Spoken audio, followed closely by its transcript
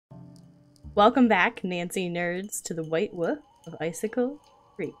Welcome back, Nancy nerds, to the White Wolf of Icicle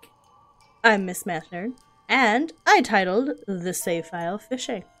Creek. I'm Miss Math Nerd, and I titled the save file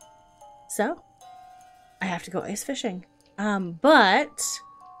Fishing. So, I have to go ice fishing. But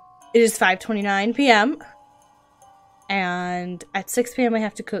it is 5:29 p.m. and at 6 p.m. I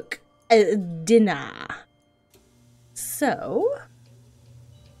have to cook dinner. So,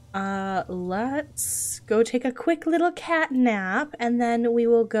 let's go take a quick little cat nap, and then we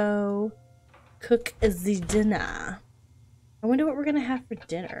will go cook the dinner. I wonder what we're gonna have for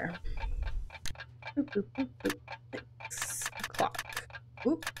dinner. Boop, boop, boop, boop. 6 o'clock.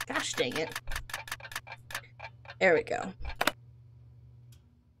 Oop, gosh dang it. There we go.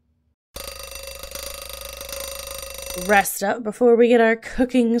 Rest up before we get our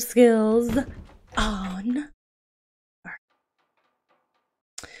cooking skills on.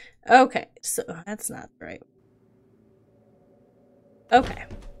 Okay, so that's not right. Okay,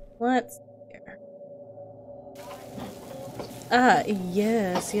 let's here.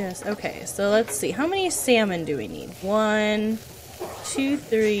 Yes. Okay, so let's see. How many salmon do we need? 1, 2,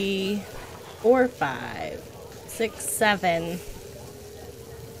 3, 4, 5, 6, 7,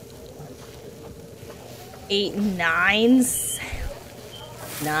 8, 9.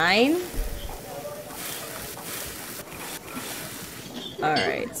 9?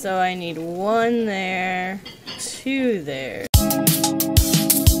 Alright, so I need 1 there, 2 there.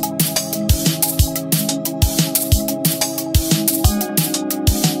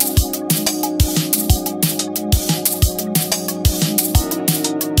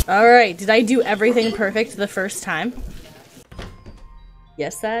 Alright, did I do everything perfect the first time?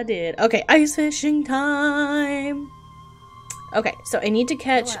 Yes, I did. Okay, ice fishing time! Okay, so I need to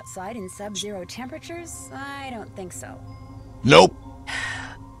catch... Go outside in sub-zero temperatures? I don't think so. Nope.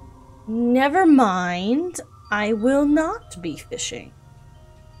 Never mind. I will not be fishing.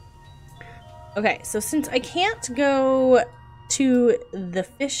 Okay, so since I can't go to the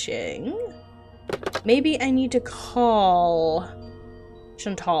fishing, maybe I need to call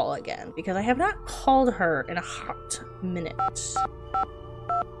Chantal again, because I have not called her in a hot minute.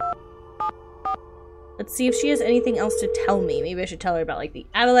 Let's see if she has anything else to tell me. Maybe I should tell her about, like, the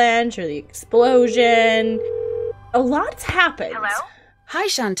avalanche or the explosion. A lot's happened. Hello? Hi,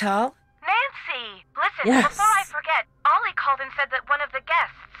 Chantal. Nancy! Listen, Yes. before I forget, Ollie called and said that one of the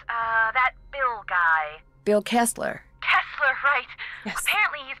guests, that Bill guy... Bill Kessler. Kessler, right. Yes.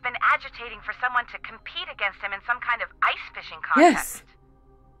 Apparently he's been agitating for someone to compete against him in some kind of ice fishing contest. Yes.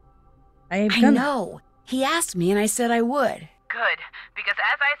 I I know. He asked me and I said I would. Good, because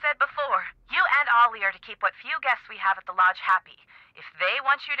as I said before, you and Ollie are to keep what few guests we have at the lodge happy. If they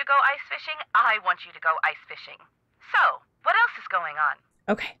want you to go ice fishing, I want you to go ice fishing. So, what else is going on?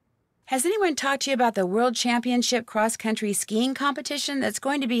 Okay. Has anyone talked to you about the World Championship cross-country skiing competition that's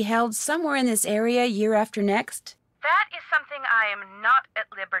going to be held somewhere in this area year after next? That is something I am not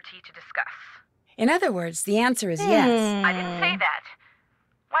at liberty to discuss. In other words, the answer is yes. I didn't say that.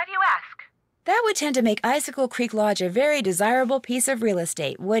 Why do you ask? That would tend to make Icicle Creek Lodge a very desirable piece of real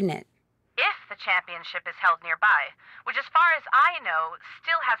estate, wouldn't it? If the championship is held nearby, which as far as I know,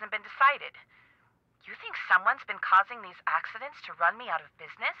 still hasn't been decided. You think someone's been causing these accidents to run me out of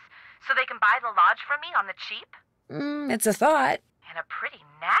business so they can buy the lodge from me on the cheap? It's a thought. And a pretty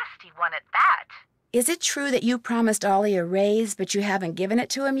nasty one at that. Is it true that you promised Ollie a raise, but you haven't given it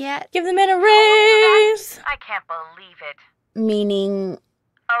to him yet? Give the man a raise! I can't believe it. Meaning...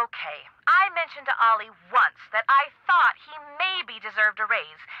 Okay, I mentioned to Ollie once that I thought he maybe deserved a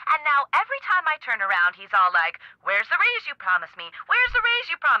raise, and now every time I turn around, he's all like, "Where's the raise you promised me? Where's the raise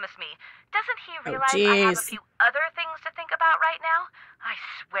you promised me?" Doesn't he realize I have a few other things to think about right now? I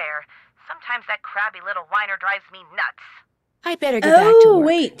swear, sometimes that crabby little whiner drives me nuts. I better get back to work.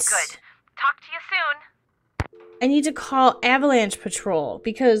 Wait. Good. Talk to you soon. I need to call Avalanche Patrol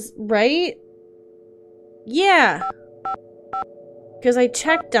because, right? Yeah. Because I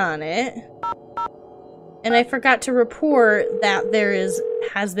checked on it and I forgot to report that there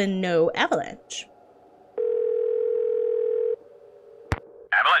has been no avalanche.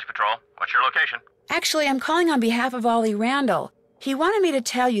 Avalanche Patrol, what's your location? Actually, I'm calling on behalf of Ollie Randall. He wanted me to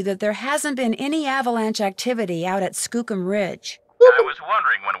tell you that there hasn't been any avalanche activity out at Skookum Ridge. I was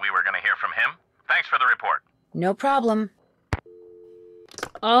wondering when we were going to hear from him. Thanks for the report. No problem.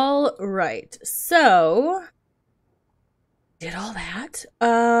 All right. So, did all that.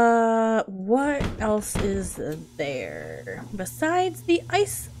 What else is there besides the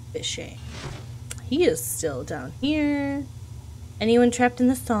ice fishing? He is still down here. Anyone trapped in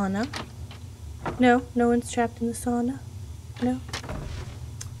the sauna? No, no one's trapped in the sauna. No.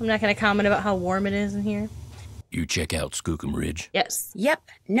 I'm not going to comment about how warm it is in here. You check out Skookum Ridge. Yes. Yep,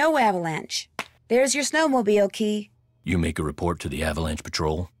 no avalanche. There's your snowmobile key. You make a report to the Avalanche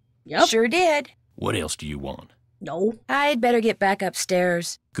Patrol. Yep. Sure did. What else do you want? No. I'd better get back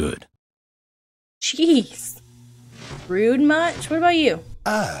upstairs. Good. Jeez. Rude much? What about you?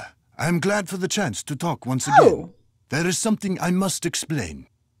 I'm glad for the chance to talk once Oh. again. There is something I must explain.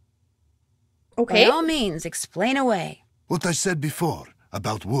 Okay. By all means, explain away. What I said before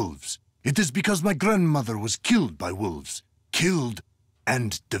about wolves. It is because my grandmother was killed by wolves. Killed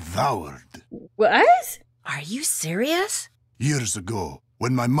and devoured. What? Are you serious? Years ago,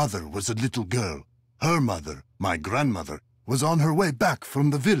 when my mother was a little girl, her mother, my grandmother, was on her way back from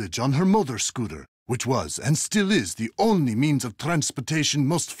the village on her motor scooter, which was and still is the only means of transportation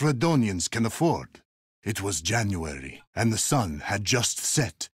most Fredonians can afford. It was January, and the sun had just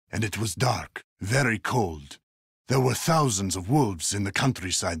set, and it was dark, very cold. There were thousands of wolves in the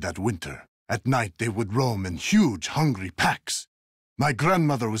countryside that winter. At night they would roam in huge, hungry packs. My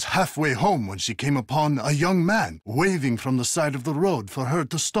grandmother was halfway home when she came upon a young man waving from the side of the road for her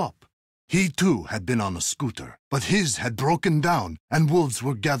to stop. He too had been on a scooter, but his had broken down, and wolves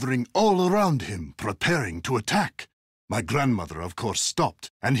were gathering all around him, preparing to attack. My grandmother, of course, stopped,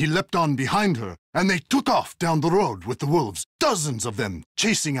 and he leapt on behind her, and they took off down the road with the wolves, dozens of them,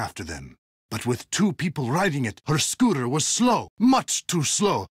 chasing after them. But with 2 people riding it, her scooter was slow, much too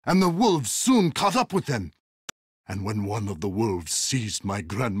slow, and the wolves soon caught up with them. And when one of the wolves seized my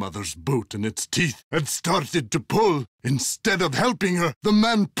grandmother's boot in its teeth and started to pull, instead of helping her, the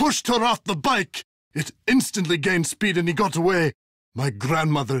man pushed her off the bike. It instantly gained speed and he got away. My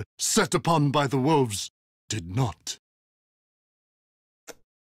grandmother, set upon by the wolves, did not.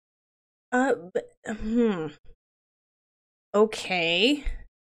 Okay.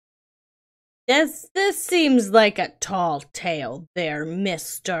 This seems like a tall tale there,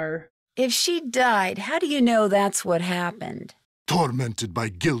 mister. If she died, how do you know that's what happened? Tormented by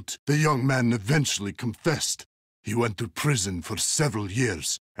guilt, the young man eventually confessed. He went to prison for several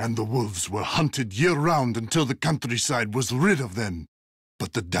years, and the wolves were hunted year-round until the countryside was rid of them.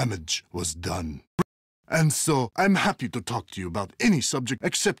 But the damage was done. And so, I'm happy to talk to you about any subject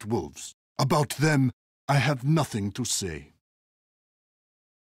except wolves. About them, I have nothing to say.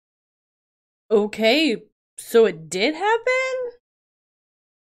 Okay, so it did happen?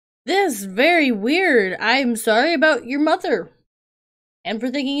 This is very weird. I'm sorry about your mother. And for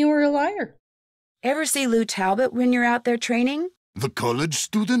thinking you were a liar. Ever see Lou Talbot when you're out there training? The college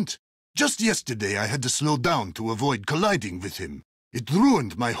student? Just yesterday I had to slow down to avoid colliding with him. It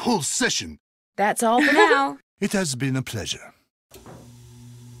ruined my whole session. That's all for now. It has been a pleasure.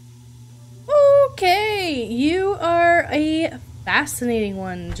 Okay, you are a fascinating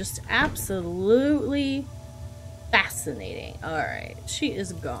one. Just absolutely fascinating. Alright, she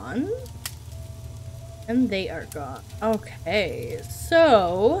is gone. And they are gone. Okay,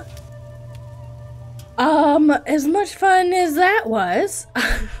 so... as much fun as that was...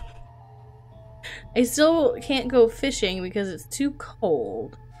 I still can't go fishing because it's too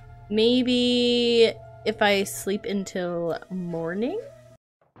cold. Maybe if I sleep until morning?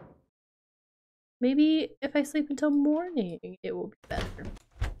 Maybe if I sleep until morning, it will be better.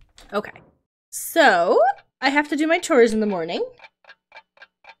 Okay. So, I have to do my chores in the morning.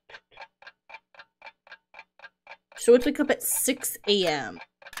 So let's wake up at 6 a.m.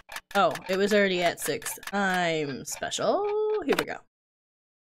 Oh, it was already at 6. I'm special. Here we go.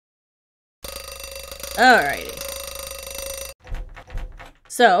 Alrighty.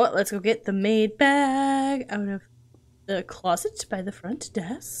 So, let's go get the maid bag out of the closet by the front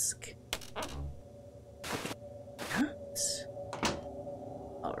desk.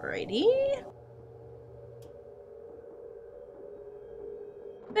 Alrighty.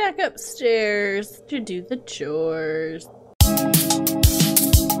 Back upstairs to do the chores.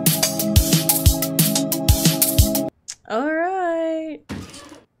 Alright.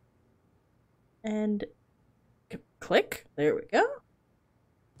 And click. There we go.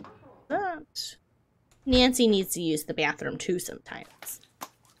 That. Nancy needs to use the bathroom too sometimes.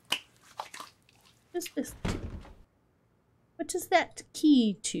 What is this? What is that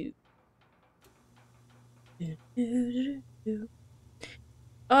key to?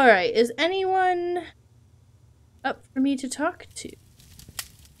 Alright, is anyone up for me to talk to?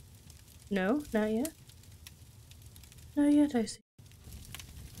 No, not yet. Not yet, I see.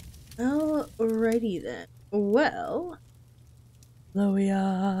 Alrighty then. Well, glowy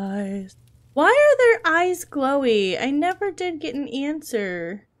eyes. Why are their eyes glowy? I never did get an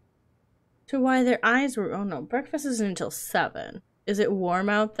answer to why their eyes were... Oh no, breakfast isn't until 7. Is it warm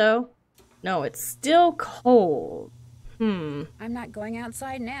out though? No, it's still cold. I'm not going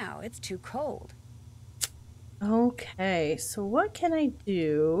outside now. It's too cold. Okay, so what can I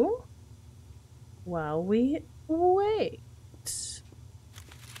do while we wait?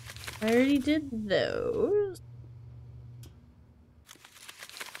 I already did those.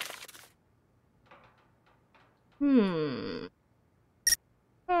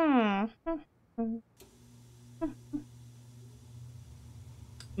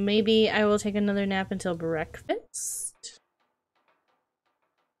 Maybe I will take another nap until breakfast.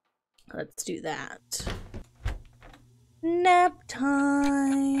 Let's do that. Nap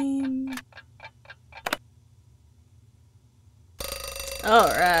time. All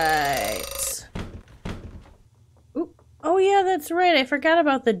right. Oop. Oh yeah, that's right. I forgot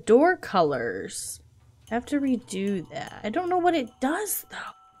about the door colors. I have to redo that. I don't know what it does though.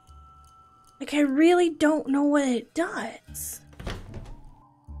 Like, I really don't know what it does.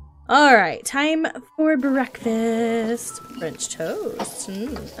 All right, time for breakfast. French toast.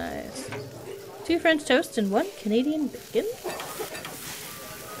 Nice. 2 French toast and 1 Canadian bacon.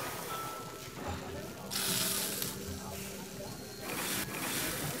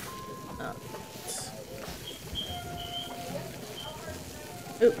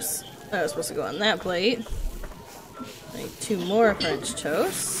 Oops, that was supposed to go on that plate. Make 2 more French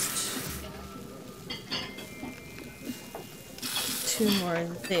toast. 2 more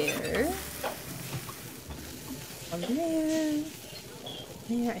there. 1 there.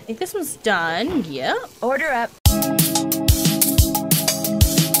 There. I think this one's done. Yep. Order up.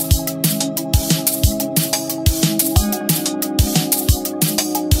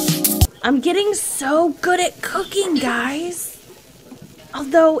 I'm getting so good at cooking, guys.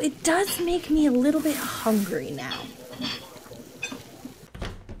 Although it does make me a little bit hungry now.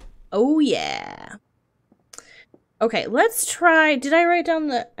 Oh yeah. Okay, let's try. Did I write down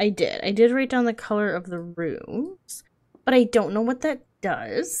the... I did. I did write down the color of the rooms. But I don't know what that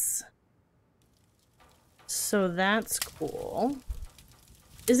does. So that's cool.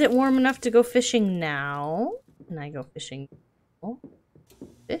 Is it warm enough to go fishing now? Can I go fishing now?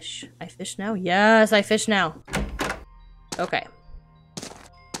 Fish? I fish now? Yes, I fish now. Okay.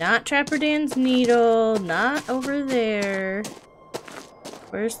 Not Trapper Dan's needle. Not over there.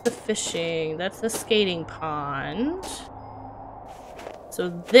 Where's the fishing? That's the skating pond. So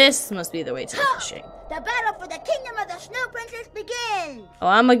this must be the way to the fishing. The battle for the kingdom of the Snow Princess begins! Oh,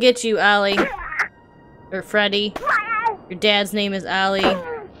 I'm gonna get you, Ollie. Or Freddy. Your dad's name is Ollie.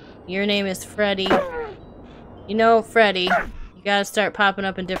 Your name is Freddy. You know, Freddy, you gotta start popping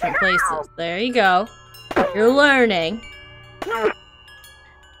up in different places. There you go. You're learning.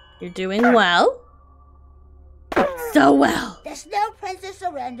 You're doing well. So well. The Snow Princess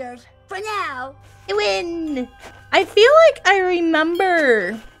surrenders. For now. I win. I feel like I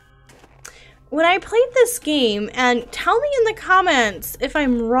remember when I played this game, and tell me in the comments if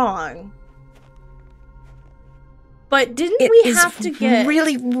I'm wrong. But didn't we have to get...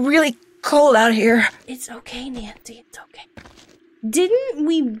 really, really cold out here. It's okay, Nancy. It's okay. Didn't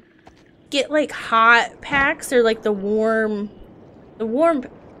we get like hot packs or like the warm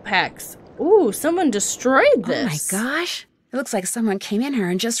packs? Ooh, someone destroyed this. Oh my gosh. It looks like someone came in here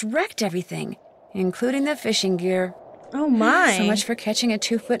and just wrecked everything, including the fishing gear. Oh my. So much for catching a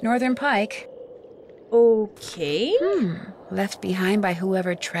 2-foot northern pike. Okay. Left behind by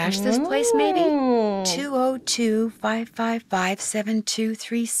whoever trashed this place, maybe?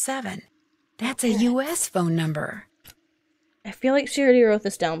 202-555-7237. That's a U.S. phone number. I feel like she already wrote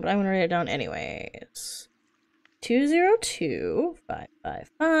this down, but I'm going to write it down anyways.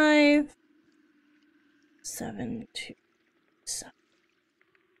 202-555-7237.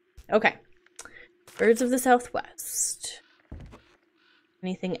 Okay. Birds of the Southwest.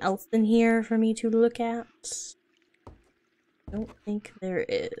 Anything else in here for me to look at? Don't think there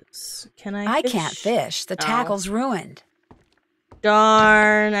is. Can I fish? Can't fish. The tackle's ruined.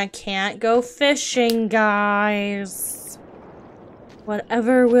 Darn, I can't go fishing, guys.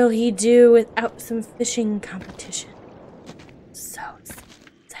 Whatever will he do without some fishing competition? So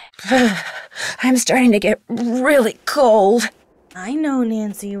sad. I'm starting to get really cold. I know,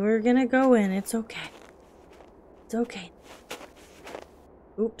 Nancy. We're gonna go in. It's okay. It's okay.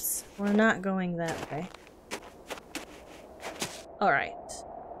 Oops. We're not going that way. Alright.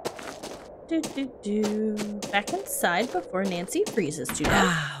 Back inside before Nancy freezes to death.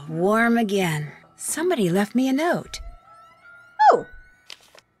 Ah, warm again. Somebody left me a note. Oh!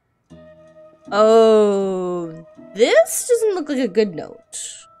 Oh, this doesn't look like a good note.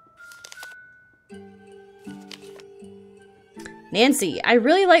 Nancy, I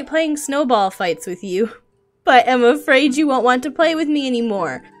really like playing snowball fights with you, but I'm afraid you won't want to play with me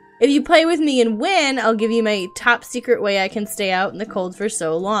anymore. If you play with me and win, I'll give you my top secret way I can stay out in the cold for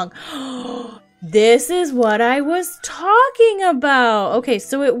so long. This is what I was talking about. Okay,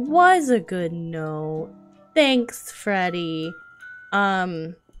 so it was a good note. Thanks, Freddy.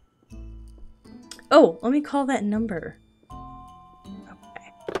 Oh, let me call that number.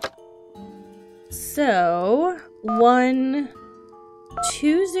 Okay. So,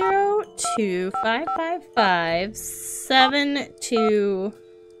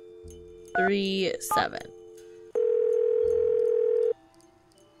 1-202-555-7237.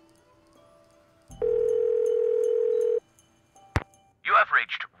 You have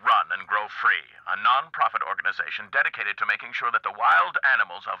reached Run and Grow Free, a non-profit organization dedicated to making sure that the wild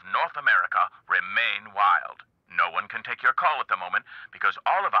animals of North America remain wild. No one can take your call at the moment because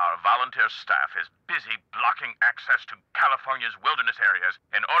all of our volunteer staff is busy blocking access to California's wilderness areas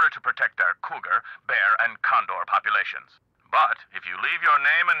in order to protect their cougar, bear, and condor populations. But if you leave your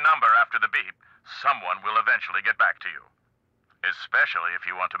name and number after the beep, someone will eventually get back to you. Especially if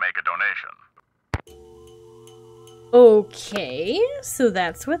you want to make a donation. Okay, so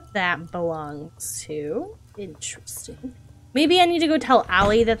that's what that belongs to. Interesting. Maybe I need to go tell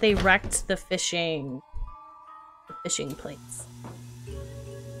Allie that they wrecked the fishing plates.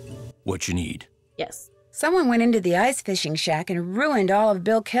 What you need? Yes. Someone went into the ice fishing shack and ruined all of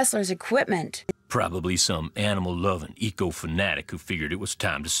Bill Kessler's equipment. Probably some animal-loving eco-fanatic who figured it was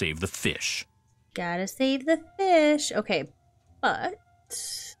time to save the fish. Gotta save the fish. Okay, but...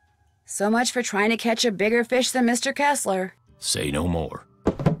 So much for trying to catch a bigger fish than Mr. Kessler. Say no more.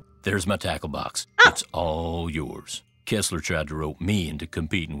 There's my tackle box. It's all yours. Kessler tried to rope me into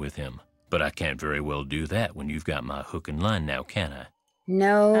competing with him, but I can't very well do that when you've got my hook and line now, can I?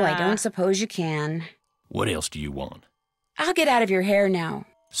 No, I don't suppose you can. What else do you want? I'll get out of your hair now.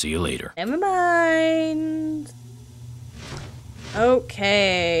 See you later. Never mind.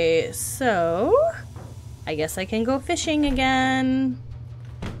 Okay, so... I guess I can go fishing again.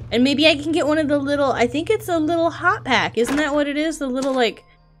 And maybe I can get one of the little, I think it's a little hot pack. Isn't that what it is? The little, like,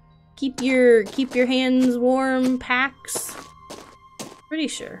 keep your hands warm packs? Pretty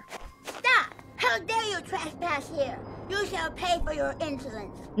sure. Stop! How dare you trespass here? You shall pay for your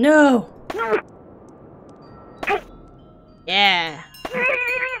insolence. No! Yeah.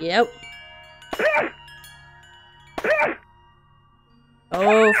 Yep.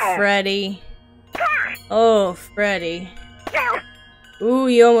 Oh, Freddy. Oh, Freddy. Ooh,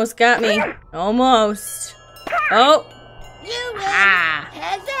 you almost got me. Almost. Oh! You win! Ah.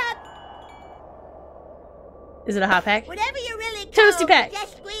 Heads up! Is it a hot pack? Whatever you really Toasty cold, pack.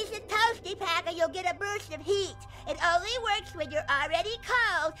 Just squeeze the toasty pack and you'll get a burst of heat. It only works when you're already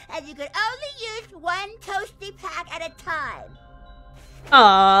cold, and you can only use one toasty pack at a time.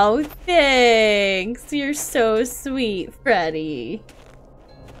 Oh, thanks. You're so sweet, Freddy.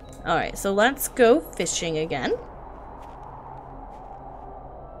 Alright, so let's go fishing again.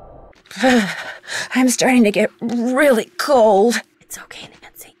 I'm starting to get really cold. It's okay,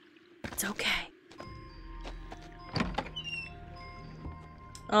 Nancy. It's okay.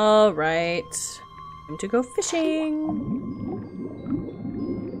 Alright. Time to go fishing.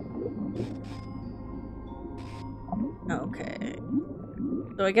 Okay.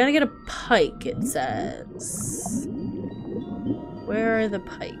 So I gotta get a pike, it says. Where are the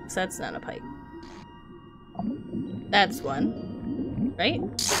pikes? That's not a pike. That's one. Right?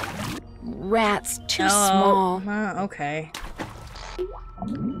 Rats, too small. Okay.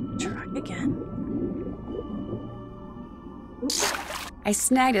 Try again. Oops. I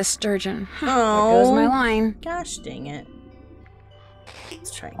snagged a sturgeon. Oh. There goes my line. Gosh dang it.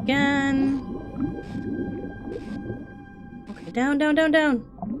 Let's try again. Okay, down, down, down, down.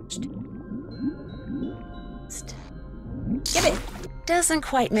 Get it. Doesn't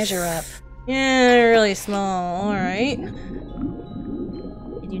quite measure up. Yeah, really small. Alright.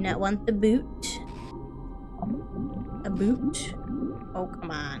 I do not want the boot. A boot? Oh, come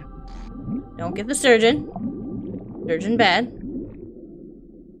on. Don't get the sturgeon. Sturgeon bad.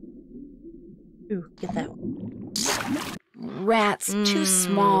 Ooh, get that one. Rats, too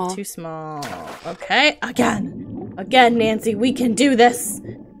small. Too small. Okay, again. Again, Nancy, we can do this.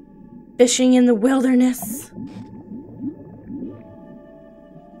 Fishing in the wilderness.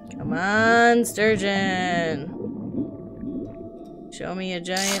 Come on, sturgeon. Show me a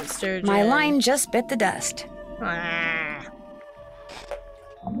giant sturgeon. My line just bit the dust. Ah.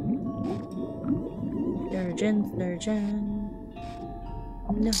 Sturgeon, sturgeon.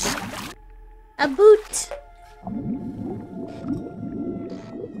 No. A boot.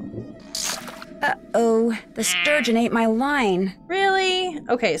 Uh-oh, the sturgeon ate my line. Really?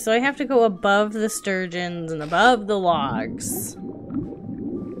 Okay, so I have to go above the sturgeons and above the logs.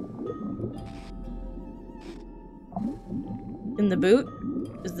 In the boot?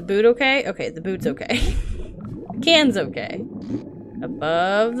 Is the boot okay? Okay, the boot's okay. Can's okay.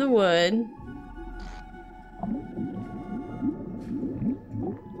 Above the wood.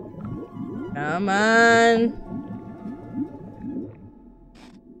 Come on.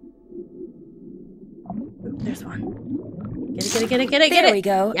 Oop, there's one. Get it. There we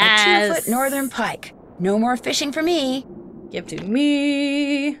go. Yes. A 2-foot northern pike. No more fishing for me. Give to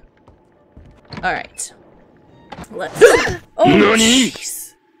me. All right. Let's. Oh,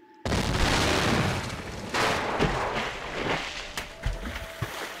 jeez.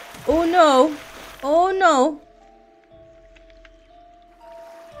 Oh no. Oh no.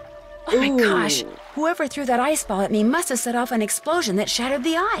 Oh my Ooh. gosh. Whoever threw that ice ball at me must have set off an explosion that shattered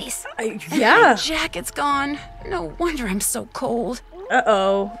the ice. Yeah. My jacket's gone. No wonder I'm so cold.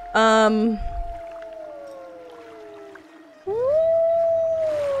 Uh-oh.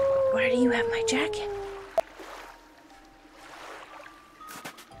 Where do you have my jacket?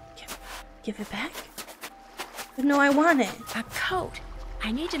 Give it back? But no, I want it. A coat.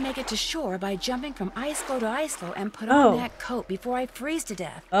 I need to make it to shore by jumping from ice floe to ice floe and put Oh. on that coat before I freeze to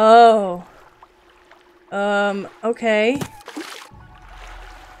death. Oh. Okay.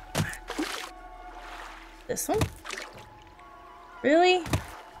 This one? Really?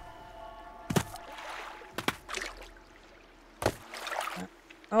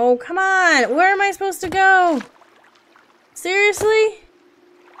 Oh, come on! Where am I supposed to go? Seriously?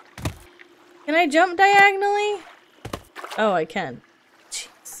 Can I jump diagonally? Oh, I can.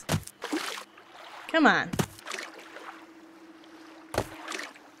 Jeez. Come on.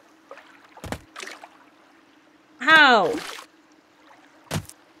 How?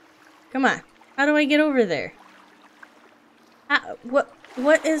 Come on. How do I get over there?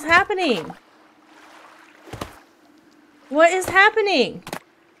 What is happening? What is happening?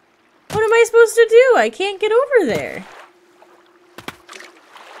 What am I supposed to do? I can't get over there.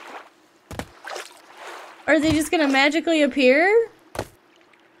 Are they just gonna magically appear?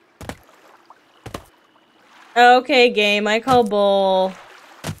 Okay, game. I call bull.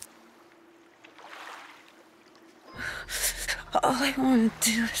 All I want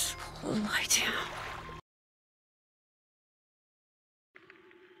to do is lie down.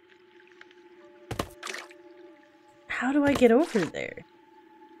 How do I get over there?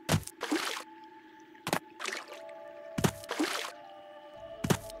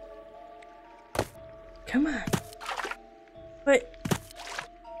 Come on.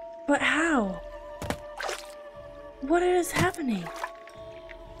 But how? What is happening?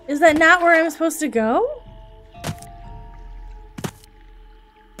 Is that not where I'm supposed to go?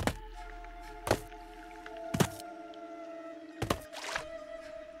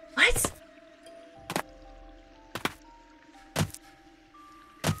 What?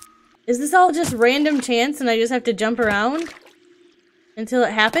 Is this all just random chance and I just have to jump around until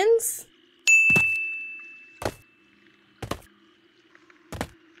it happens?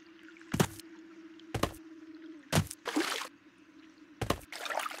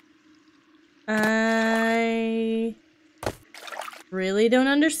 I really don't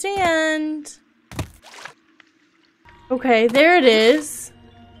understand. Okay, there it is.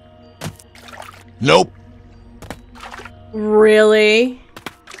 Nope. Really?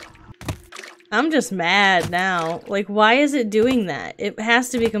 I'm just mad now. Like, why is it doing that? It has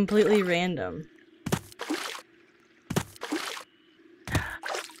to be completely random.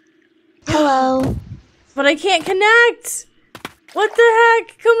 Hello. But I can't connect! What the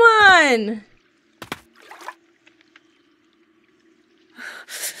heck? Come on!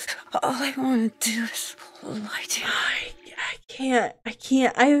 All I want to do is lie down. I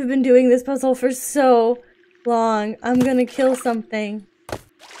can't. I have been doing this puzzle for so long. I'm gonna kill something.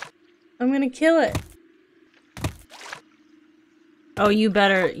 I'm gonna kill it. Oh, you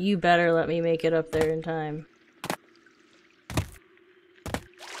better let me make it up there in time.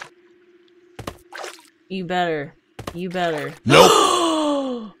 You better. Nope.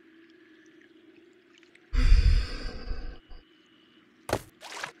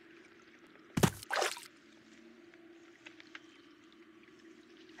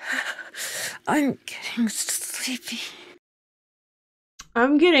 I'm getting sleepy.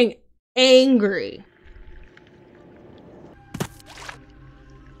 I'm getting angry.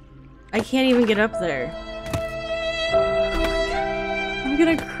 I can't even get up there. I'm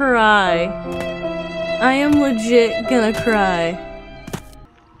gonna cry. I am legit gonna cry.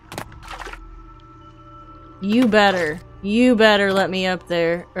 You better let me up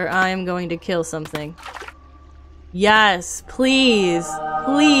there, or I am going to kill something. Yes, please,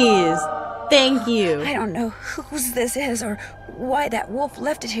 please. Thank you. I don't know whose this is or why that wolf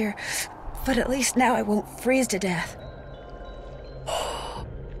left it here, but at least now I won't freeze to death.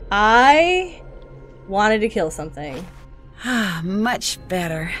 I wanted to kill something. Ah, much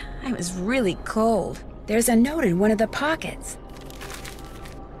better. I was really cold. There's a note in one of the pockets.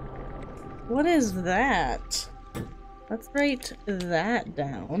 What is that? Let's write that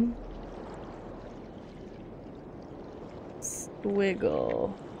down.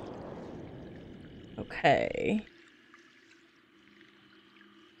 Squiggle. Okay.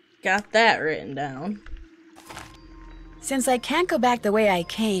 Got that written down. Since I can't go back the way I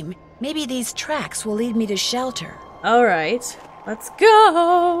came, maybe these tracks will lead me to shelter. Alright, let's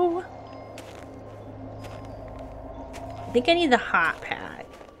go! I think I need the hot pack.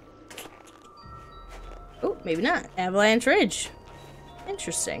 Oh, maybe not. Avalanche Ridge.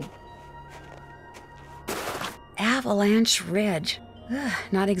 Interesting. Avalanche Ridge. Ugh,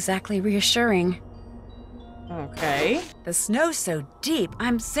 not exactly reassuring. Okay. The snow's so deep,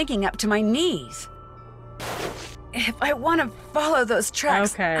 I'm sinking up to my knees. If I want to follow those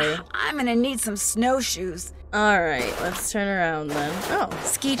tracks, Okay. I'm gonna need some snowshoes. Alright, let's turn around then. Oh.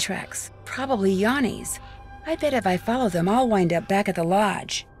 Ski tracks. Probably Yanni's. I bet if I follow them, I'll wind up back at the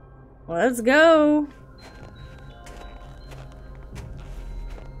lodge. Let's go.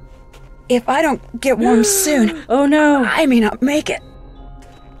 If I don't get warm soon, Oh no. I may not make it.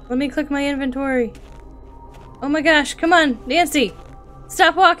 Let me click my inventory. Oh my gosh, come on, Nancy.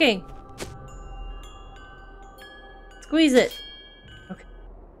 Stop walking. Squeeze it. Okay.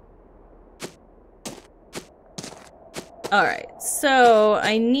 Alright, so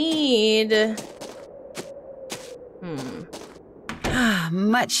I need... Ah,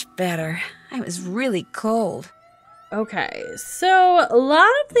 much better. I was really cold. Okay, so a lot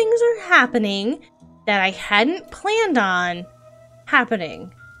of things are happening that I hadn't planned on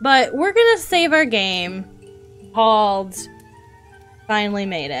happening. But we're gonna save our game called Finally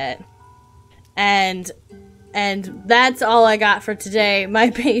Made It. And that's all I got for today. My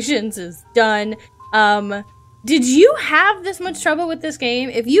patience is done. Did you have this much trouble with this game?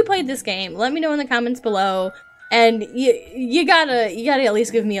 If you played this game, let me know in the comments below. And you gotta at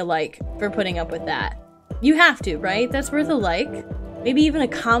least give me a like for putting up with that. You have to, right? That's worth a like. Maybe even a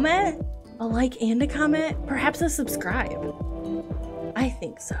comment? A like and a comment? Perhaps a subscribe. I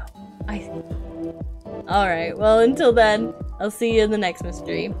think so. I think so. Alright, well until then, I'll see you in the next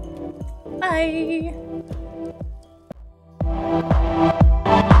mystery. Bye!